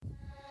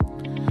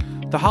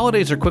The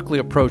holidays are quickly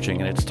approaching,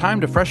 and it's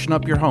time to freshen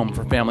up your home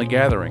for family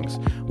gatherings.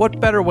 What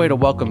better way to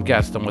welcome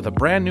guests than with a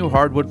brand new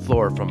hardwood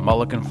floor from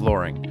Mulliken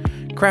Flooring?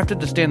 Crafted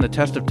to stand the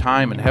test of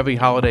time and heavy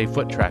holiday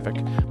foot traffic,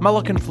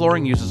 Mulliken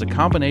Flooring uses a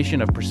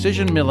combination of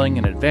precision milling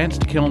and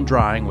advanced kiln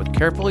drying with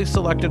carefully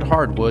selected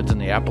hardwoods in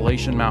the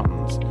Appalachian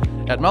Mountains.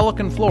 At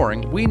Mulliken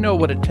Flooring, we know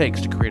what it takes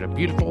to create a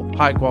beautiful,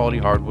 high-quality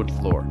hardwood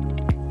floor.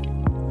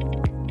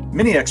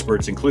 Many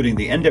experts, including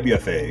the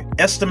NWFA,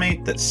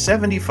 estimate that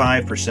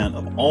 75%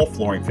 of all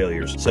flooring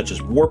failures, such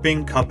as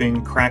warping,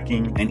 cupping,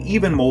 cracking, and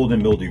even mold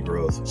and mildew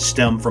growth,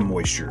 stem from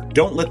moisture.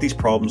 Don't let these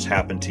problems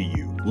happen to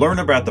you. Learn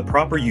about the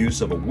proper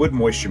use of a wood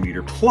moisture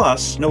meter,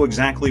 plus know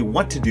exactly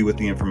what to do with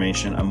the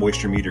information a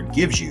moisture meter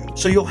gives you,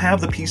 so you'll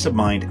have the peace of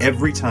mind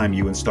every time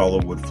you install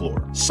a wood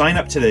floor. Sign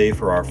up today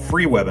for our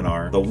free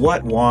webinar, The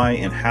What, Why,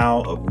 and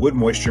How of Wood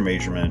Moisture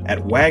Measurement at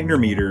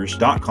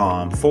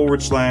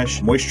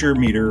wagnermeters.com/moisture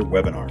meter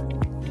webinar.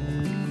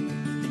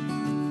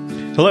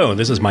 Hello,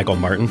 this is Michael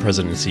Martin,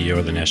 President and CEO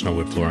of the National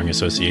Wood Flooring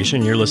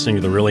Association. You're listening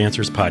to the Real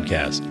Answers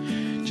podcast.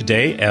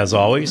 Today, as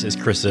always, is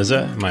Chris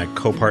Zizza, my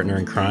co-partner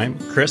in crime.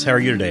 Chris, how are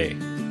you today?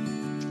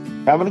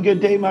 Having a good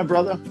day, my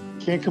brother.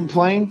 Can't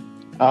complain.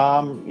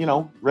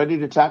 Ready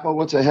to tackle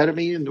what's ahead of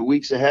me in the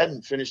weeks ahead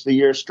and finish the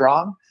year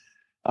strong,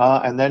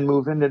 and then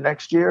move into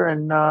next year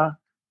and,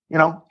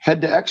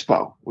 head to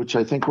Expo, which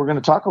I think we're going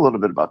to talk a little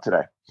bit about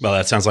today. Well,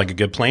 that sounds like a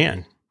good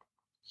plan.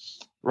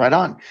 Right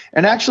on.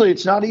 And actually,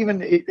 it's not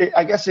even,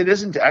 I guess it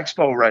isn't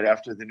Expo right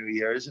after the new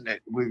year, isn't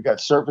it? We've got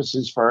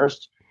Surfaces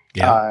first,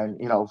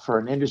 for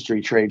an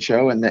industry trade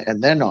show and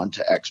then on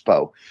to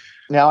Expo.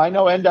 Now, I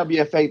know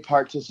NWFA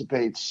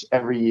participates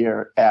every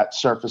year at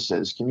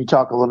Surfaces. Can you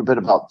talk a little bit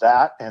about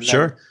that? And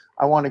sure.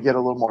 I want to get a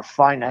little more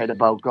finite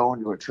about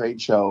going to a trade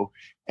show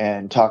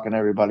and talking to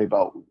everybody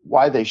about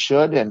why they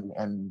should and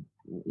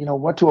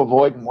what to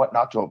avoid and what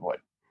not to avoid.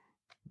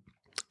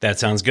 That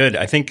sounds good.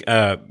 I think,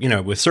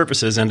 with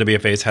Surfaces,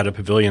 NWFA's had a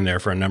pavilion there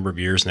for a number of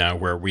years now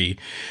where we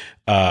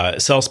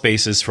sell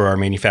spaces for our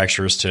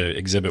manufacturers to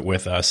exhibit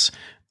with us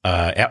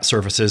at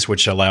Surfaces,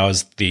 which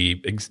allows the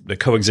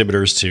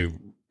co-exhibitors to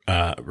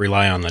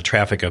rely on the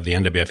traffic of the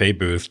NWFA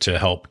booth to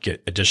help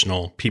get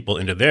additional people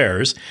into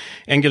theirs,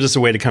 and gives us a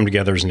way to come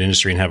together as an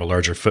industry and have a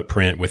larger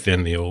footprint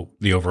within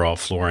the overall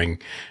flooring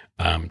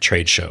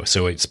trade show.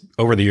 So it's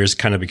over the years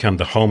kind of become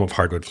the home of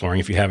hardwood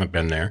flooring. If you haven't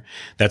been there,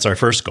 that's our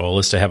first goal,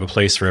 is to have a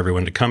place for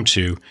everyone to come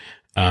to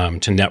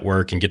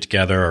network and get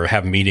together or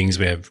have meetings.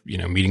 We have,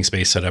 meeting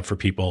space set up for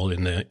people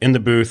in the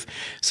booth,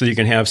 so you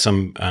can have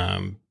some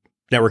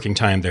networking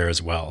time there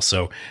as well.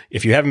 So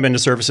if you haven't been to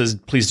Surfaces,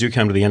 please do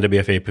come to the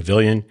NWFA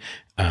Pavilion.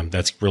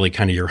 That's really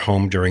kind of your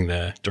home during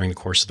the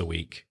course of the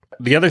week.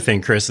 The other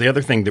thing, Chris,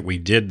 that we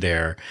did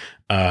there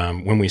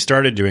when we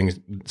started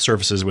doing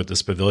Surfaces with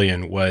this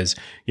pavilion was,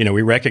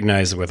 we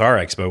recognized with our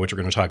expo, which we're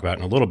going to talk about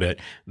in a little bit,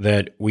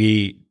 that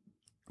we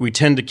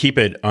tend to keep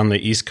it on the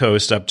East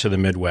Coast up to the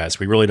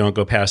Midwest. We really don't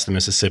go past the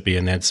Mississippi,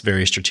 and that's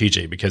very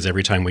strategic because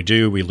every time we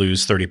do, we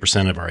lose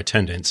 30% of our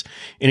attendance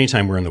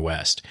anytime we're in the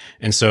West.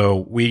 And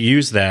so we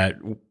use that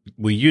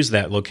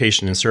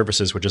location in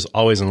Surfaces, which is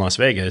always in Las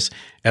Vegas,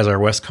 as our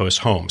West Coast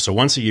home. So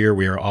once a year,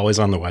 we are always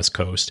on the West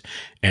Coast,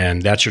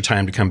 and that's your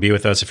time to come be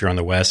with us if you're on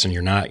the West and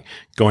you're not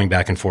going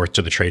back and forth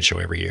to the trade show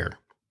every year.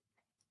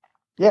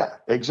 Yeah,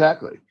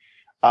 exactly.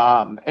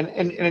 And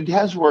it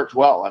has worked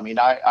well. I mean,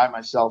 I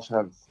myself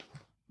have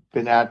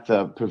been at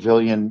the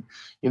pavilion,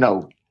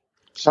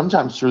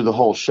 sometimes through the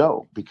whole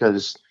show,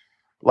 because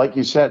like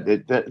you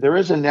said, there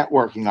is a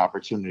networking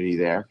opportunity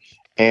there.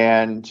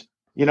 And,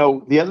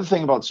 the other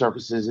thing about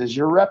Surfaces is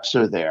your reps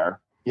are there.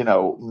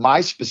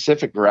 My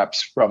specific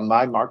reps from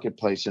my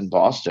marketplace in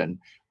Boston,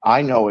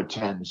 I know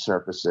attend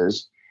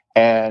Surfaces,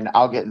 and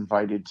I'll get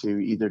invited to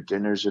either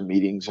dinners or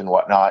meetings and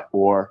whatnot,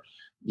 or,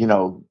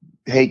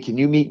 hey, can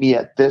you meet me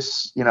at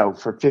this,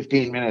 for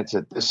 15 minutes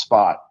at this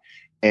spot?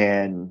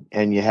 And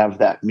you have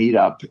that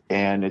meetup,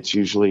 and it's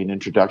usually an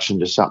introduction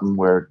to something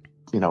where,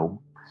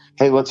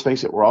 hey, let's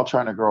face it, we're all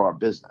trying to grow our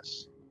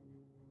business.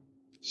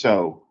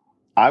 So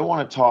I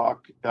want to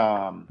talk.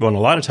 And a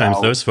lot of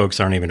times those folks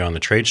aren't even on the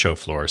trade show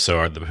floor.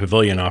 So the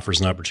pavilion offers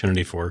an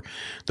opportunity for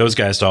those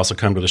guys to also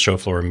come to the show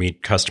floor and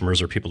meet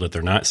customers or people that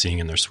they're not seeing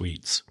in their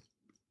suites.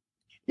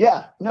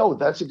 Yeah, no,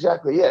 that's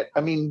exactly it. I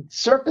mean,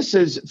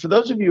 Surfaces, for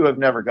those of you who have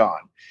never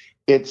gone,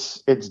 it's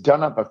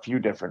done up a few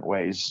different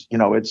ways.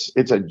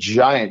 It's a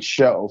giant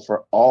show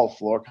for all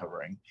floor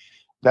covering.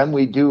 Then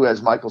we do,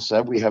 as Michael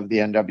said, we have the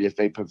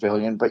NWFA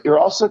Pavilion, but you're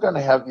also going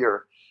to have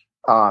your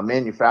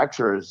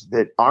manufacturers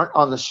that aren't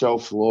on the show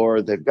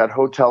floor. They've got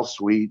hotel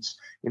suites.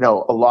 A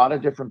lot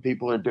of different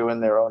people are doing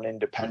their own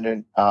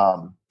independent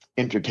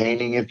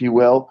entertaining, if you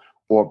will,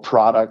 or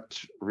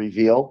product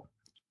reveal.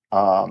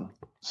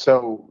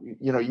 So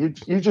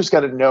you just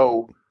got to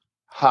know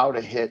how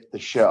to hit the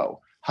show.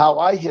 How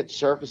I hit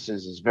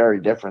Surfaces is very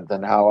different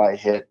than how I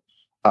hit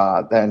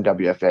the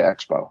NWFA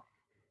Expo.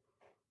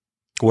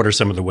 What are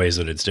some of the ways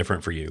that it's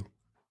different for you?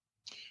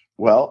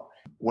 Well,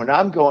 when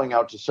I'm going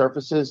out to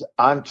Surfaces,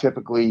 I've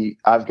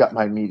got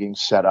my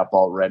meetings set up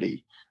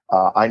already.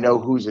 I know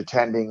who's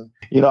attending.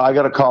 I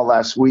got a call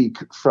last week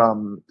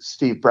from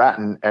Steve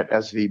Bratton at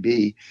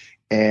SVB,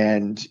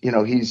 and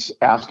he's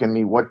asking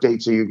me, what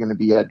dates are you going to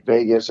be at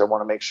Vegas? I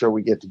want to make sure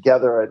we get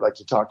together. I'd like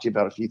to talk to you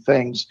about a few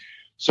things.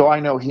 So I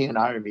know he and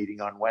I are meeting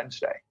on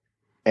Wednesday.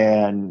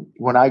 And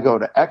when I go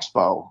to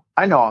Expo,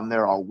 I know I'm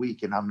there all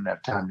week and I'm going to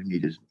have time to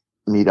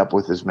meet up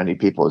with as many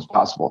people as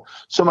possible.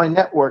 So my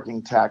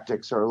networking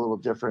tactics are a little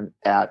different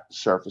at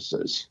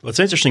Surfaces. Well, it's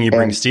interesting you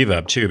bring Steve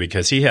up too,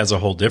 because he has a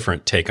whole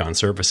different take on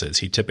Surfaces.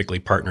 He typically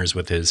partners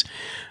with his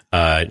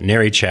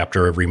NARI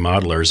chapter of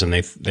remodelers, and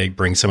they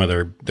bring some of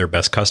their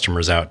best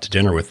customers out to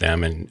dinner with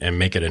them and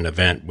make it an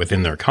event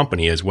within their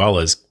company, as well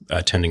as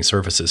attending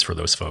Surfaces for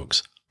those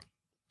folks.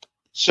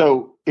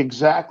 So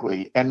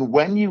exactly. And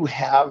when you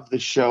have the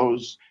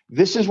shows,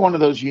 this is one of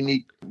those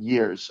unique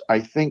years.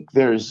 I think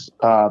there's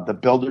the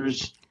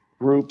builders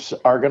groups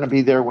are going to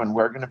be there when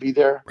we're going to be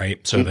there.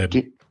 Right. So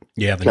the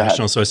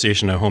National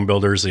Association of Home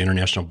Builders, the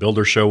International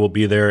Builder Show will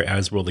be there,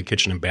 as will the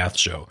Kitchen and Bath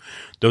Show.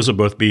 Those will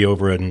both be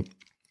over in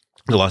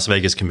the Las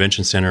Vegas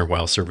Convention Center,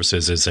 while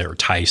Surfaces is there,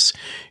 TICE,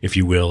 if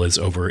you will, is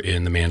over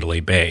in the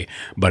Mandalay Bay.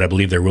 But I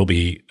believe there will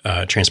be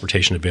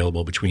transportation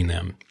available between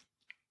them.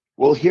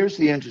 Well, here's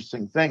the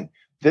interesting thing.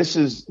 This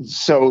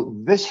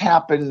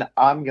happened,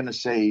 I'm going to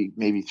say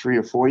maybe 3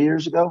 or 4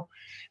 years ago.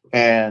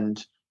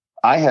 And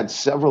I had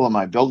several of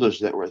my builders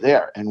that were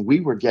there, and we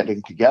were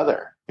getting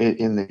together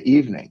in the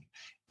evening.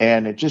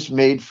 And it just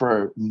made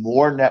for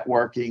more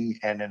networking,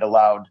 and it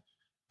allowed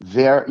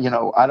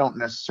I don't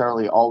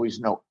necessarily always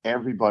know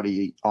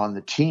everybody on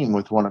the team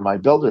with one of my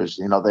builders.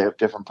 They have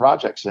different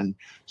projects. And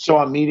so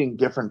I'm meeting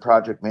different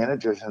project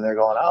managers, and they're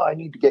going, oh, I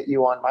need to get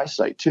you on my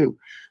site too.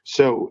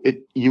 So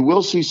you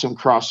will see some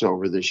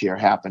crossover this year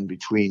happen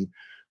between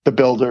the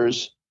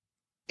builders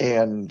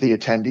and the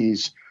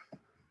attendees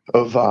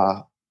of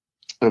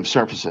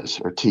Surfaces,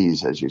 or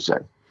T's, as you say.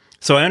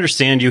 So I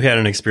understand you had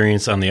an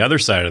experience on the other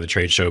side of the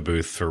trade show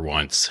booth for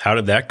once. How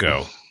did that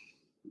go?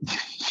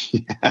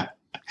 Yeah.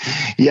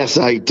 Yes,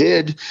 I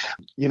did.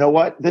 You know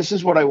what? This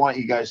is what I want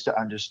you guys to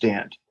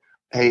understand.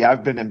 Hey,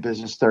 I've been in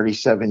business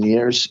 37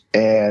 years,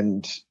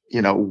 and,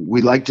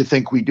 we like to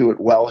think we do it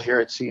well here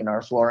at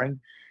C&R Flooring.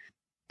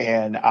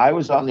 And I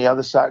was on the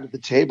other side of the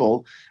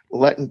table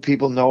letting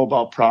people know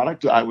about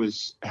product. I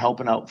was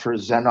helping out for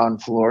Xenon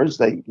Floors.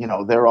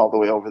 They're all the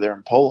way over there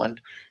in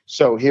Poland.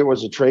 So here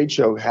was a trade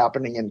show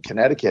happening in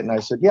Connecticut. And I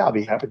said, yeah, I'll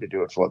be happy to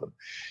do it for them.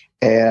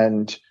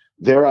 And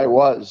there I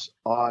was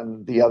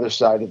on the other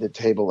side of the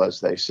table, as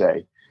they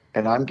say.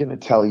 And I'm going to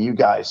tell you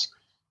guys,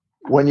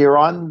 when you're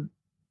on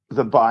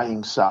the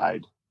buying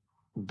side,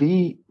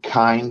 be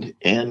kind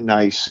and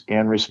nice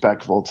and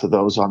respectful to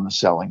those on the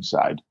selling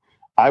side.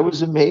 I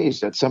was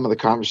amazed at some of the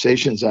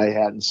conversations I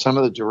had and some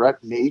of the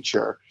direct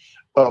nature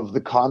of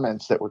the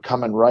comments that were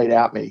coming right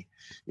at me.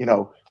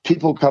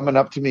 People coming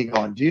up to me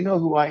going, do you know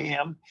who I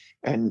am?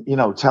 And,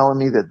 telling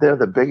me that they're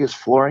the biggest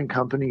flooring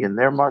company in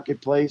their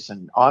marketplace,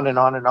 and on and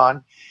on and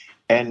on.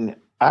 And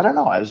I don't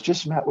know, I was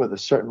just met with a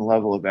certain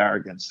level of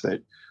arrogance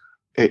that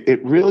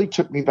it really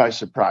took me by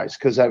surprise,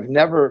 because I've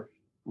never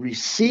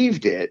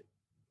received it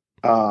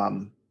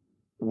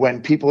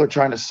when people are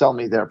trying to sell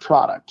me their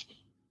product.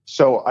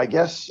 So I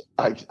guess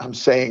I'm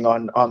saying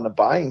on the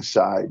buying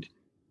side,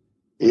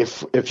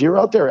 if you're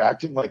out there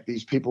acting like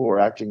these people were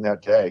acting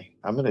that day,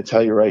 I'm going to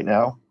tell you right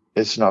now,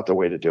 it's not the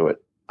way to do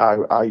it.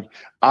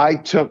 I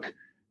took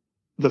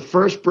the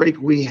first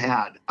break we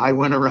had, I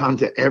went around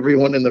to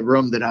everyone in the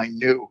room that I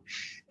knew,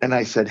 and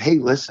I said, hey,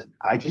 listen,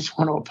 I just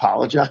want to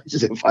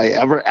apologize if I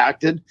ever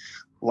acted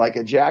like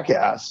a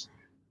jackass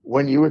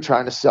when you were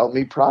trying to sell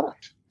me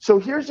product. So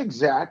here's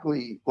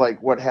exactly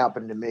like what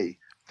happened to me.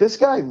 This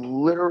guy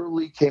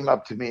literally came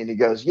up to me and he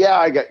goes, yeah,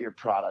 I got your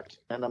product.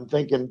 And I'm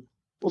thinking,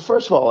 well,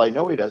 first of all, I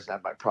know he doesn't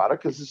have my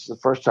product because this is the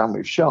first time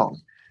we've shown.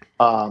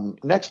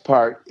 Next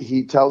part,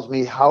 he tells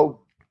me how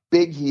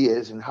big he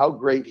is and how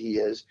great he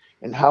is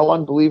and how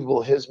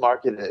unbelievable his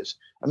market is.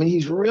 I mean,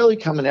 he's really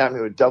coming at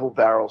me with double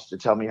barrels to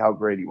tell me how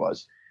great he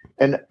was.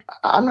 And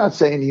I'm not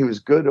saying he was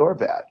good or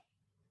bad,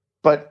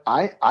 but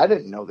I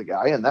didn't know the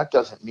guy, and that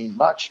doesn't mean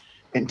much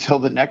until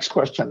the next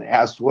question I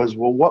asked was,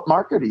 well, what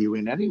market are you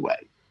in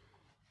anyway?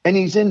 And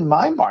he's in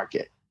my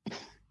market.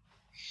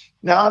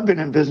 Now, I've been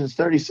in business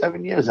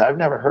 37 years. I've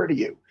never heard of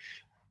you.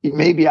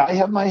 Maybe I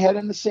have my head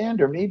in the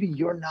sand, or maybe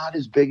you're not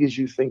as big as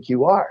you think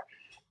you are.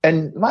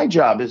 And my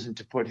job isn't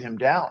to put him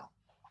down.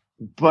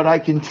 But I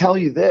can tell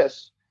you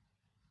this,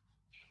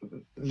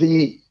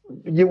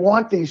 you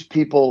want these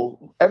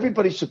people,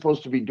 everybody's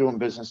supposed to be doing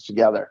business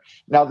together.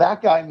 Now,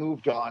 that guy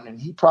moved on,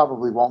 and he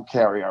probably won't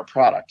carry our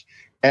product.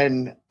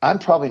 And I'm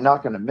probably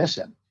not going to miss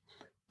him.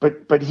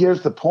 But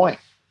here's the point.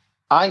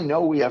 I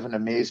know we have an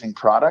amazing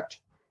product.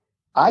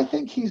 I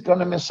think he's going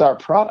to miss our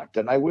product.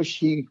 And I wish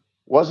he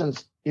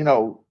wasn't,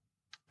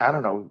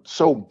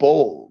 so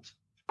bold.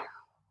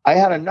 I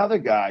had another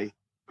guy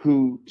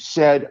who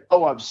said,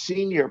 oh, I've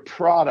seen your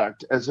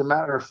product. As a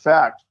matter of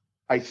fact,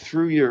 I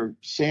threw your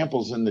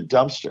samples in the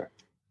dumpster.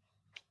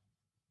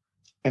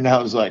 And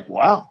I was like,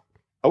 wow,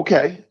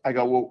 okay. I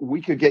go, well,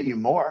 we could get you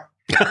more.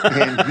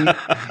 And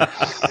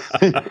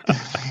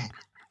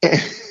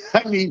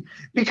I mean,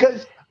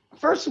 because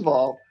first of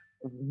all,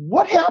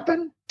 what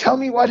happened? Tell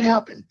me what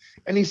happened.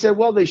 And he said,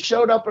 well, they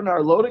showed up in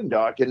our loading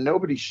dock and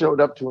nobody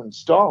showed up to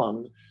install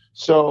them.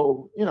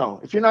 So,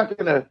 if you're not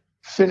going to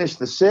finish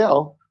the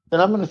sale, then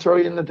I'm going to throw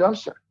you in the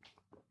dumpster.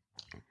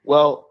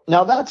 Well,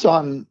 now that's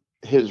on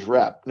his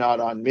rep, not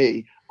on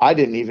me. I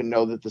didn't even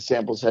know that the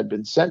samples had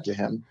been sent to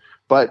him.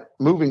 But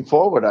moving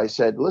forward, I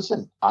said,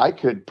 listen, I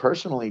could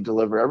personally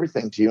deliver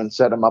everything to you and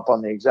set them up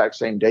on the exact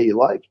same day you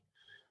like.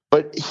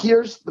 But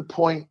here's the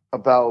point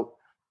about,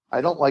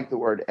 I don't like the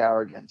word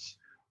arrogance,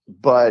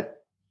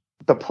 but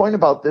the point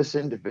about this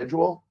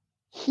individual,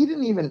 he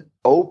didn't even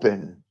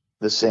open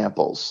the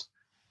samples,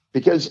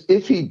 because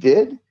if he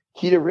did,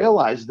 he'd have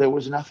realized there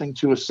was nothing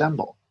to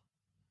assemble.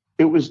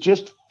 It was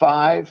just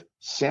 5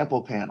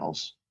 sample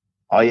panels.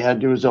 All you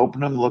had to do was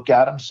open them, look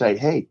at them, say,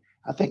 hey,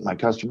 I think my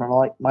customer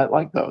might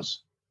like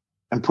those,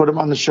 and put them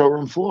on the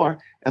showroom floor,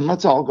 and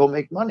let's all go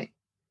make money.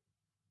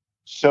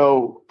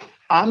 So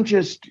I'm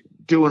just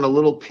doing a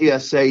little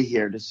PSA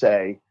here to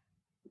say,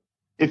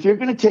 if you're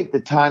going to take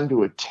the time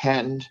to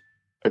attend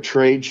a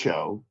trade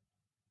show,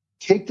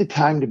 take the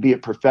time to be a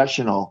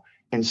professional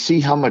and see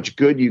how much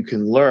good you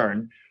can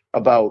learn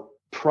about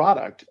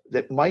product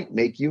that might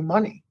make you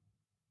money.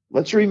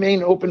 Let's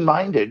remain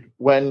open-minded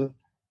when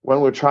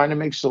we're trying to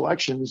make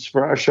selections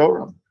for our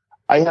showroom.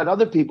 I had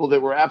other people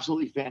that were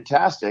absolutely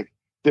fantastic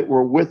that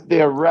were with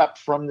their rep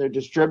from their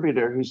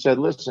distributor who said,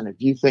 listen, if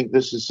you think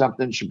this is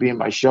something that should be in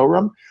my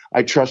showroom,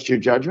 I trust your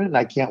judgment and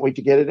I can't wait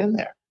to get it in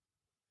there.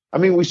 I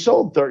mean, we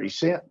sold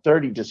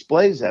 30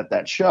 displays at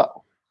that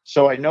show.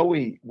 So I know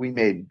we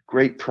made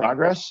great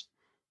progress,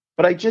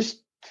 but I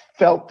just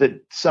felt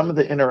that some of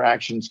the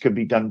interactions could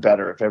be done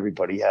better if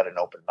everybody had an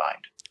open mind.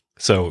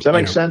 So does that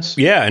make sense?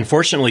 Yeah.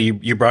 Unfortunately,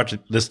 you brought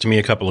this to me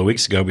a couple of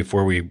weeks ago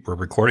before we were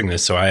recording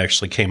this. So I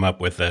actually came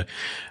up with a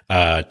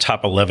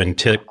top 11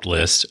 tip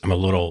list. I'm a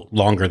little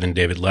longer than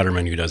David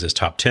Letterman, who does his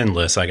top 10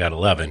 list. I got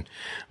 11.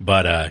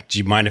 But do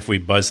you mind if we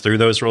buzz through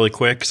those really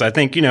quick? Because I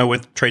think,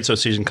 with trade show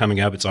season coming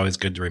up, it's always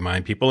good to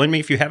remind people. And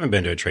if you haven't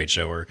been to a trade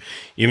show, or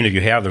even if you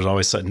have, there's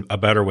always a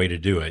better way to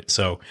do it.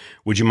 So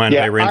would you mind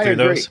if I ran through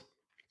those?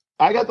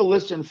 I got the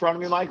list in front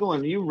of me, Michael,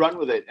 and you run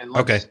with it. And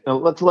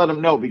let's let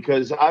them know,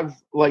 because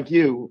I've, like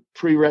you,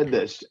 pre-read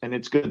this, and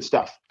it's good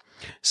stuff.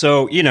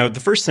 So, the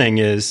first thing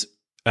is,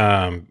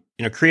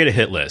 create a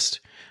hit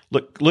list.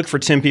 Look for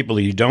 10 people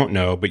that you don't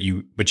know, but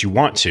you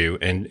want to,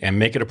 and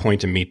make it a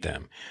point to meet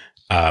them.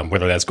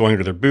 Whether that's going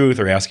to their booth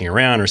or asking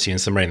around or seeing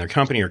somebody in their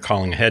company or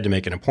calling ahead to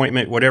make an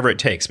appointment, whatever it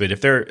takes. But if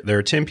there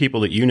are 10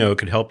 people that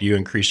could help you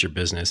increase your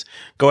business,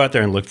 go out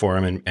there and look for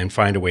them and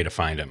find a way to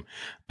find them.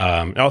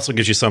 It also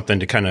gives you something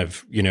to kind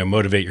of,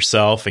 motivate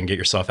yourself and get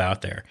yourself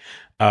out there.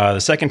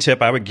 The second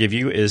tip I would give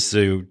you is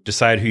to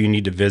decide who you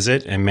need to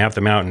visit and map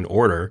them out in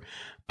order,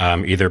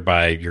 either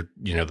by your,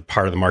 the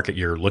part of the market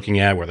you're looking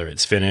at, whether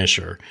it's finish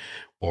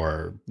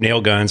or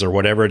nail guns or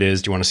whatever it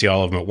is. Do you want to see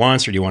all of them at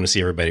once, or do you want to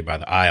see everybody by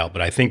the aisle?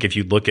 But I think if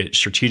you look at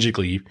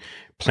strategically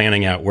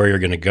planning out where you're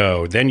going to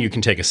go, then you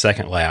can take a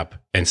second lap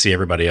and see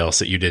everybody else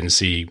that you didn't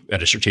see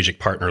at a strategic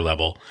partner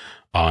level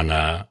on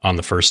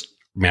the first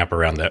map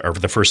around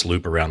the first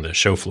loop around the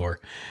show floor.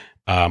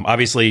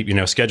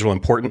 Obviously, schedule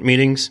important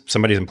meetings.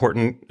 Somebody's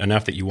important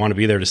enough that you want to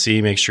be there to see.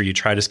 Make sure you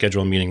try to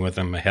schedule a meeting with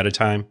them ahead of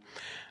time.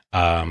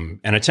 And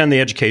attend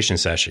the education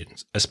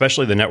sessions,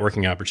 especially the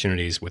networking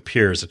opportunities with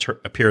peers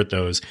appear at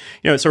those.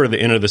 It's sort of the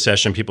end of the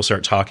session. People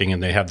start talking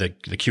and they have the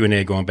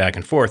Q&A going back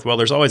and forth. Well,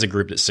 there's always a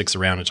group that sticks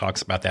around and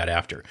talks about that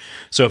after.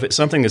 So if it's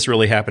something that's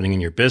really happening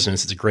in your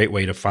business, it's a great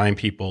way to find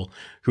people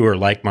who are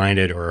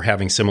like-minded or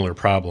having similar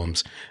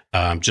problems,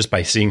 just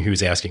by seeing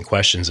who's asking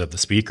questions of the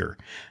speaker.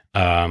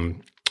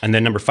 And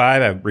then number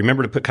 5,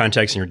 remember to put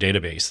contacts in your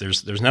database.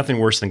 There's nothing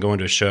worse than going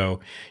to a show.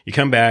 You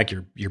come back,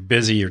 you're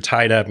busy, you're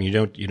tied up, and you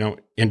don't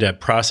end up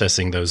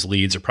processing those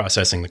leads or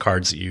processing the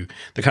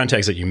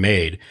contacts that you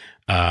made.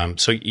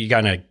 So you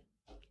gotta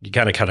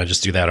kind of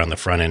just do that on the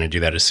front end and do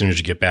that as soon as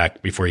you get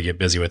back before you get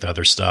busy with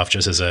other stuff,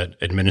 just as an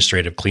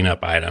administrative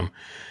cleanup item.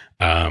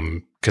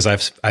 Because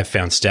I've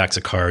found stacks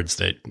of cards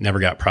that never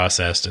got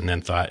processed, and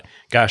then thought,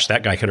 gosh,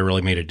 that guy could have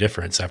really made a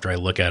difference after I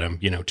look at him,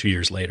 2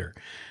 years later.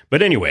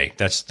 But anyway,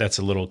 that's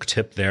a little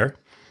tip there.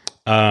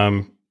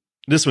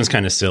 This one's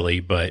kind of silly,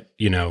 but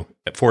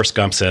Forrest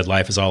Gump said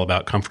life is all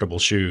about comfortable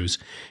shoes,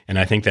 and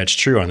I think that's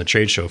true on the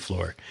trade show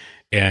floor.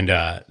 And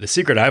the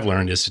secret I've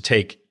learned is to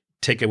take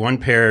one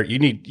pair. You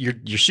need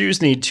your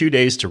shoes need 2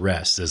 days to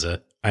rest.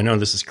 I know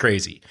this is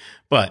crazy,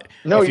 but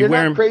no, you're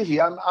not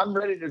crazy. I'm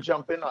ready to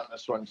jump in on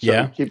this one. So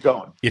yeah, keep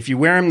going. If you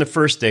wear them the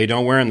first day,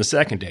 don't wear them the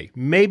second day.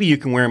 Maybe you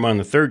can wear them on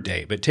the third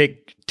day, but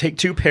take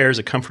 2 pairs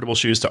of comfortable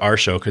shoes to our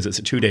show, because it's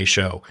a 2-day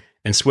show,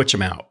 and switch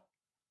them out.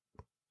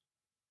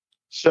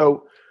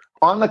 So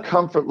on the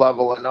comfort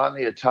level and on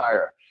the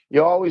attire,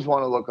 you always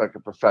want to look like a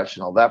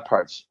professional. That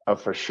part's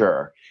for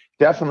sure.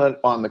 Definitely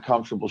on the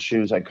comfortable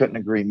shoes. I couldn't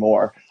agree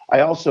more.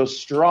 I also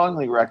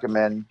strongly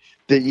recommend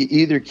that you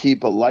either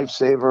keep a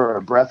Lifesaver or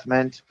a Breath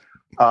Mint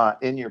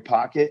in your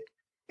pocket.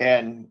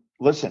 And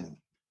listen,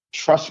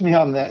 trust me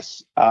on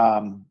this.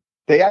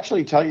 They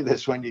actually tell you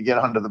this when you get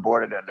onto the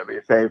board at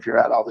NWFA, if you're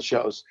at all the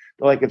shows.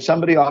 They're like, if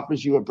somebody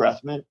offers you a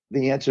breath mint,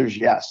 the answer is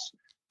yes.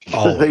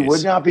 Because they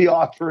would not be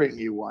offering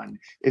you one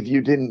if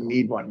you didn't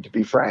need one, to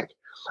be frank.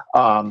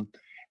 And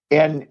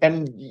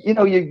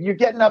you're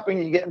getting up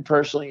and you're getting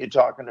personal, you're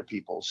talking to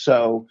people.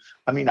 So,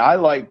 I mean,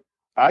 I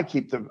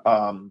keep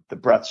the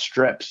breath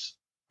strips,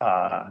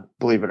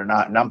 believe it or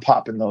not, and I'm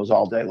popping those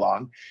all day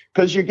long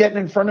because you're getting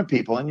in front of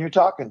people and you're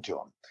talking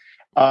to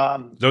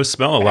them. Those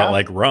smell a lot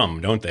like rum,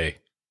 don't they?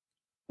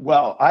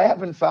 Well, I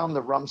haven't found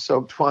the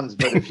rum-soaked ones,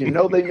 but if you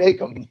know they make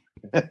them,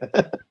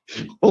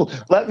 well,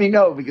 let me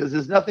know, because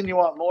there's nothing you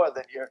want more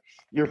than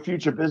your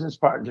future business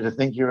partner to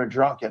think you're a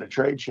drunk at a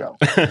trade show.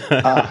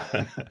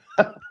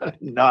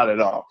 Not at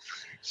all.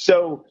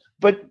 So,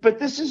 but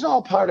this is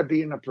all part of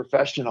being a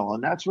professional,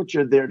 and that's what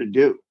you're there to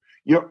do.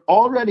 You're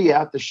already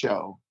at the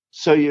show,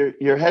 so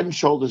you're head and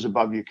shoulders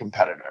above your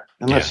competitor,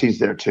 unless he's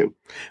there too.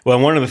 Well,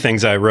 one of the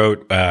things I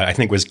wrote, I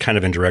think, was kind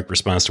of in direct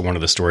response to one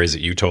of the stories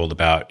that you told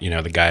about,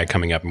 the guy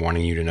coming up and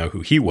wanting you to know who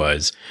he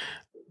was.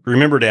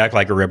 Remember to act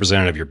like a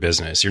representative of your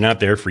business. You're not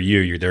there for you.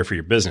 You're there for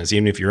your business.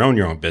 Even if you own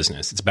your own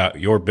business, it's about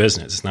your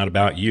business. It's not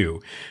about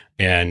you.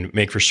 And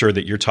make for sure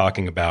that you're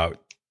talking about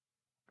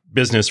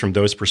business from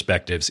those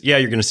perspectives. Yeah,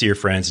 you're going to see your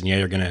friends, and yeah,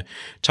 you're going to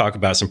talk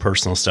about some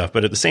personal stuff.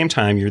 But at the same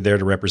time, you're there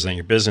to represent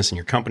your business and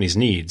your company's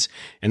needs.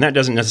 And that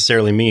doesn't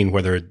necessarily mean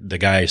whether the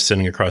guy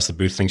sitting across the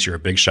booth thinks you're a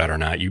big shot or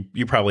not.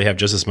 You probably have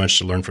just as much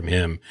to learn from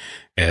him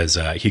as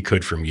he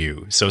could from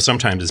you. So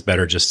sometimes it's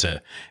better just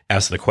to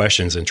ask the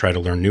questions and try to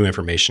learn new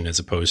information as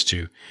opposed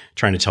to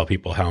trying to tell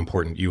people how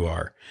important you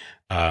are.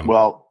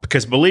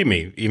 Because believe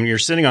me, even you're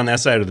sitting on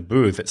that side of the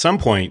booth, at some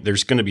point,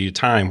 there's going to be a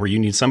time where you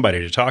need somebody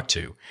to talk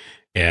to.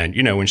 And,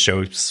 when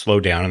shows slow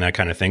down and that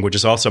kind of thing, which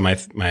is also my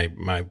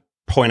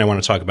point I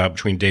want to talk about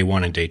between day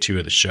one and day two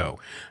of the show.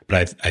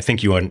 But I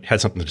think you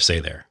had something to say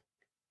there.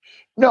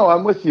 No,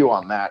 I'm with you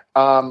on that.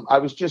 I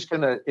was just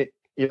going to,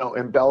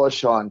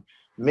 embellish on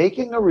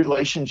making a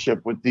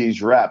relationship with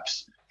these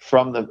reps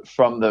from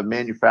the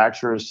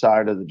manufacturer's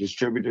side or the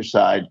distributor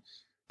side.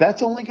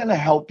 That's only going to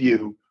help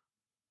you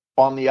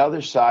on the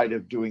other side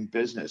of doing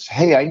business.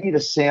 Hey, I need a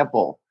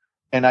sample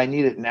and I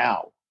need it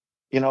now.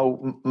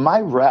 My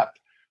rep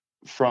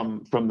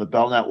from the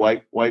Belknap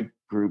White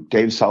group,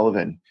 Dave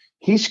Sullivan,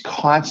 he's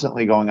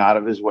constantly going out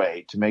of his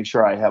way to make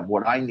sure I have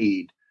what I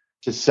need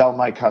to sell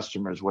my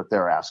customers what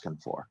they're asking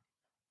for.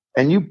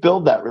 And you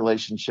build that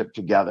relationship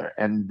together.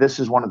 And this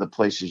is one of the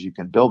places you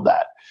can build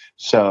that.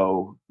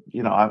 So,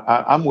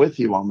 I'm with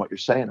you on what you're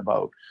saying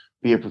about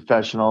be a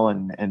professional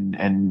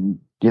and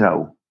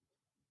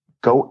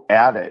go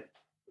at it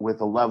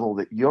with a level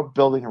that you're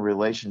building a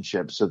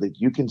relationship so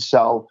that you can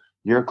sell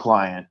your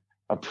client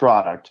a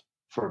product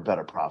for a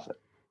better profit.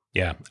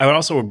 Yeah. I would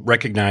also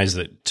recognize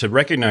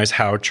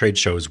how trade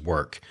shows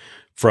work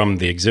from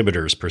the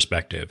exhibitor's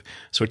perspective.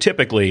 So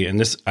typically, and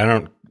this, I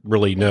don't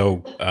really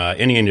know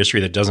any industry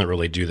that doesn't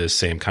really do this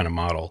same kind of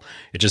model.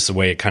 It's just the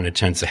way it kind of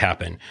tends to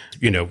happen.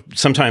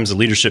 Sometimes the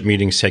leadership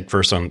meetings take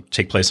place on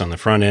the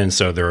front end.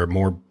 So there are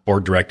more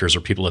board directors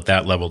or people at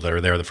that level that are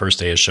there the first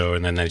day of show,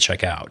 and then they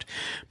check out.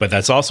 But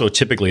that's also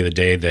typically the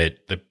day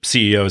that the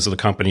CEOs of the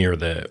company or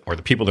the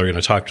people that are going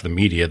to talk to the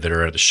media that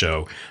are at the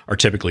show are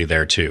typically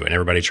there too. And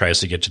everybody tries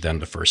to get to them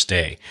the first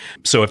day.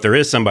 So if there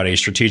is somebody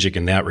strategic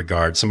in that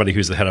regard, somebody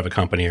who's the head of a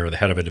company or the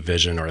head of a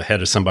division or the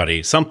head of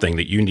something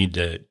that you need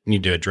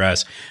to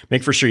address,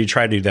 make for sure you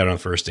try to do that on the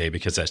first day,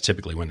 because that's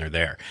typically when they're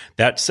there.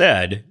 That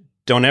said,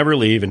 don't ever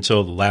leave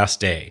until the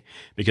last day,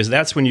 because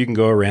that's when you can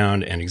go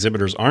around and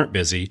exhibitors aren't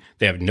busy.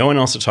 They have no one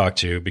else to talk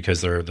to because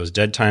there are those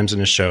dead times in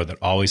the show that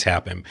always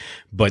happen.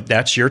 But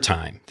that's your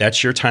time.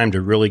 That's your time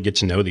to really get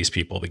to know these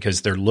people,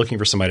 because they're looking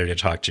for somebody to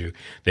talk to.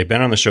 They've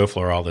been on the show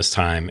floor all this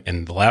time.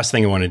 And the last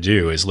thing you want to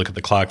do is look at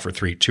the clock for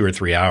 2 or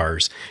 3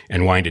 hours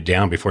and wind it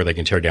down before they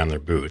can tear down their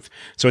booth.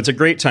 So it's a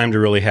great time to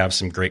really have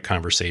some great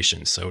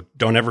conversations. So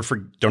don't ever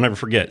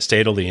forget,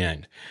 stay till the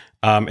end.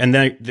 And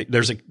then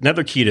there's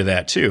another key to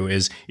that too,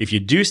 is if you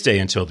do stay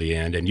until the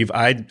end and you've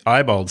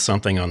eyeballed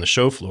something on the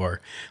show floor,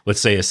 let's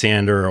say a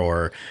sander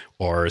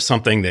or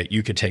something that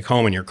you could take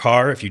home in your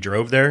car if you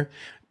drove there,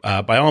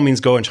 by all means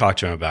go and talk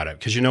to them about it.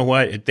 Because you know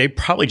what? They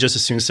probably just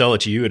as soon sell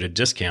it to you at a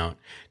discount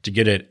to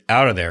get it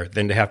out of there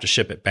than to have to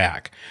ship it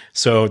back.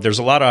 So there's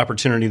a lot of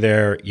opportunity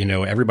there.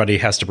 Everybody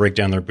has to break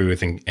down their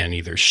booth and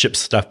either ship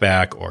stuff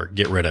back or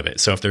get rid of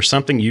it. So if there's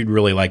something you'd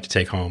really like to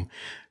take home,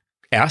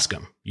 ask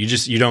them.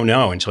 You don't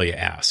know until you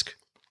ask.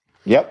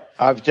 Yep.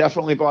 I've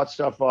definitely bought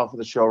stuff off of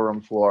the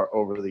showroom floor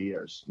over the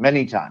years,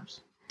 many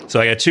times. So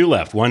I got 2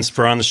 left. One's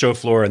for on the show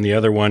floor and the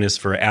other one is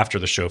for after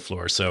the show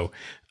floor. So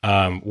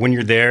when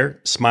you're there,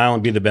 smile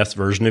and be the best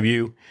version of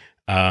you.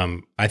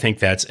 I think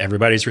that's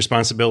everybody's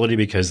responsibility,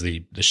 because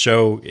the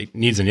show, it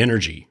needs an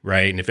energy,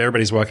 right? And if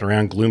everybody's walking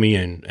around gloomy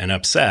and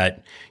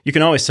upset, you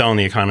can always tell when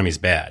the economy's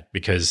bad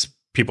because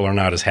people are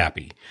not as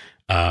happy.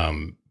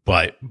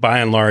 But by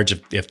and large,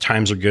 if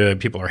times are good,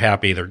 people are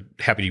happy. They're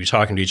happy to be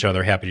talking to each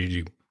other,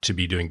 happy to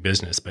be doing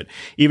business. But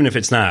even if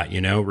it's not,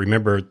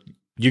 remember,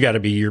 you got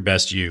to be your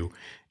best you.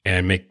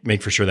 and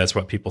make for sure that's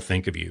what people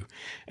think of you.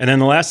 And then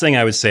the last thing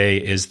I would say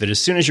is that as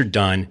soon as you're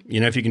done,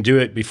 if you can do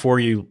it before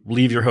you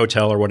leave your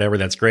hotel or whatever,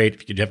 that's great.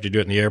 If you have to do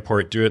it in the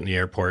airport, do it in the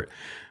airport.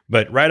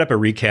 But write up a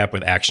recap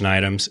with action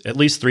items, at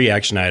least 3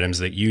 action items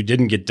that you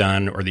didn't get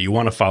done or that you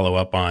want to follow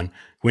up on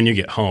when you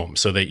get home,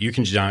 so that you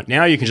can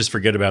just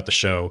forget about the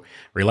show,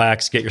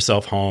 relax, get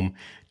yourself home,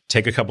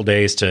 take a couple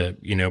days to,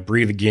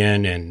 breathe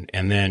again,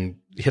 and then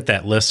hit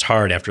that list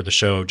hard after the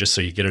show just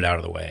so you get it out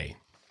of the way.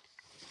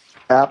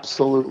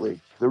 Absolutely.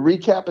 The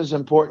recap is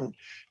important.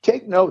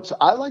 Take notes.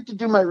 I like to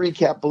do my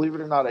recap, believe it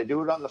or not. I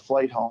do it on the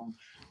flight home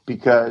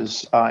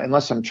because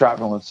unless I'm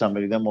traveling with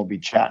somebody, then we'll be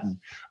chatting.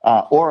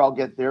 Or I'll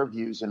get their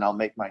views and I'll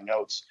make my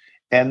notes.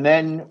 And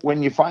then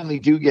when you finally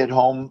do get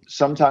home,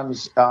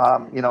 sometimes,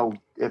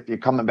 if you're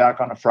coming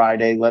back on a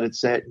Friday, let it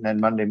sit. And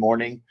then Monday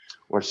morning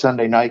or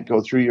Sunday night,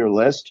 go through your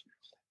list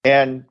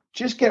and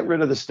just get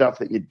rid of the stuff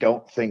that you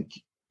don't think,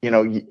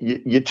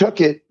 you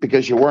took it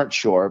because you weren't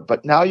sure,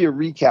 but now you're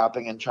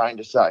recapping and trying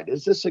to decide,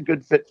 is this a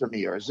good fit for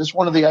me? Or is this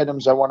one of the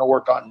items I want to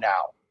work on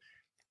now?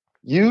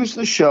 Use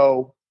the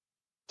show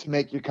to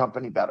make your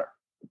company better.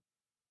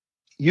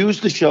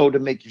 Use the show to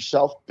make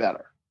yourself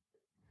better.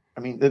 I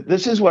mean,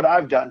 this is what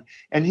I've done.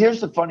 And here's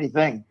the funny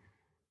thing.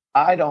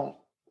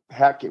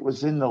 It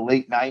was in the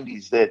late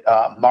 90s that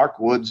Mark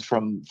Woods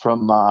from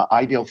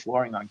Ideal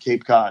Flooring on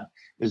Cape Cod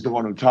is the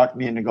one who talked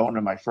me into going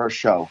to my first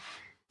show.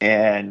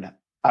 And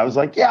I was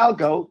like, yeah, I'll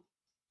go.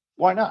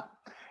 Why not?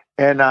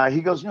 And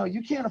he goes, no,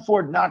 you can't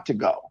afford not to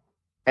go.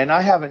 And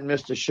I haven't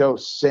missed a show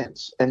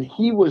since. And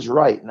he was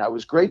right. And I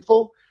was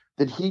grateful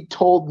that he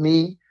told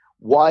me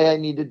why I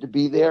needed to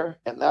be there.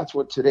 And that's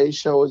what today's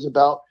show is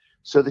about,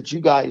 so that you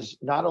guys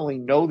not only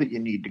know that you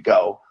need to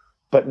go,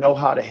 but know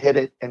how to hit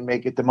it and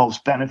make it the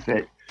most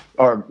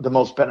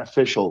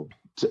beneficial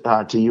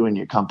to you and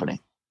your company.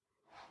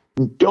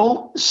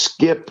 Don't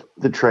skip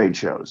the trade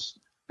shows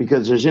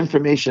because there's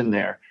information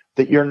there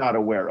that you're not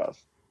aware of.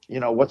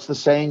 What's the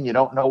saying? You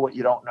don't know what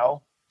you don't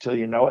know till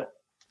you know it.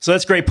 So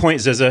that's a great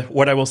point, Ziza.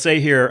 What I will say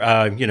here,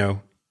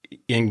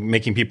 in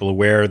making people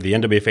aware, the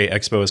NWFA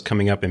Expo is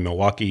coming up in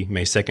Milwaukee,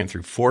 May 2nd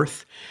through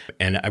 4th.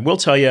 And I will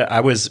tell you, I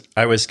was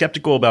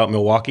skeptical about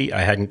Milwaukee.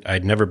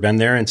 I'd never been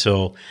there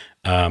until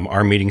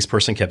our meetings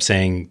person kept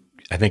saying,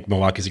 I think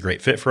Milwaukee's a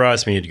great fit for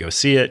us. We need to go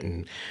see it.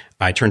 And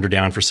I turned her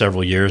down for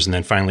several years and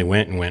then finally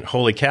went,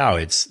 holy cow,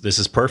 this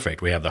is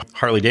perfect. We have the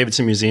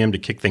Harley-Davidson Museum to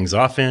kick things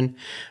off in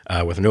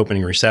with an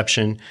opening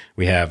reception.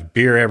 We have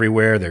beer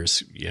everywhere.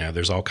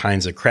 There's all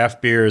kinds of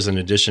craft beers in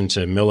addition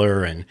to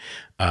Miller and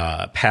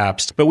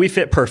Pabst, but we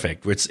fit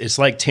perfect. It's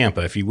like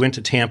Tampa. If you went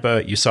to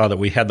Tampa, you saw that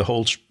we had the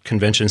whole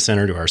convention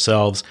center to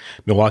ourselves.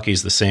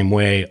 Milwaukee's the same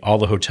way. All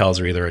the hotels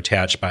are either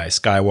attached by a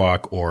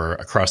skywalk or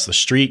across the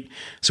street,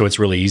 so it's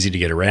really easy to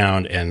get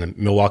around. And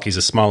Milwaukee's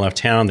a small enough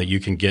town that you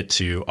can get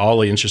to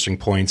all the interesting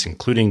points,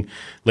 including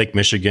Lake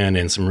Michigan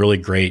and some really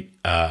great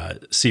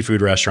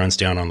seafood restaurants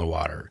down on the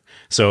water.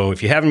 So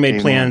if you haven't made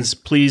plans,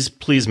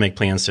 please make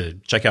plans to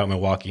check out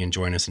Milwaukee and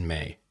join us in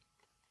May.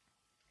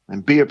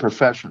 And be a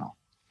professional.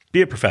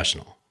 Be a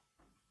professional.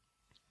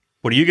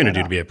 What are you going to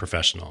do to be a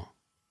professional?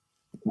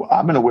 Well,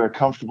 I'm going to wear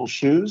comfortable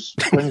shoes,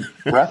 bring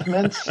breath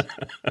mints,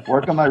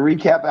 work on my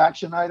recap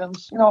action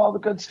items, all the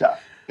good stuff.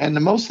 And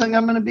the most thing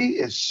I'm going to be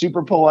is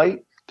super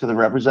polite to the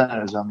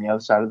representatives on the other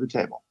side of the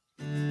table.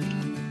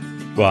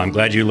 Well, I'm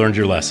glad you learned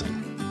your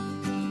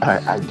lesson.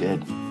 I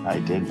did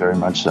very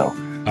much so.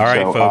 All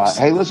right, folks.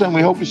 Hey, listen,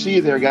 we hope to see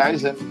you there,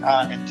 guys. And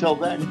until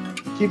then,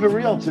 keep it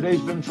real. Today's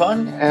been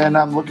fun, and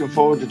I'm looking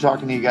forward to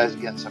talking to you guys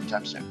again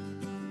sometime soon.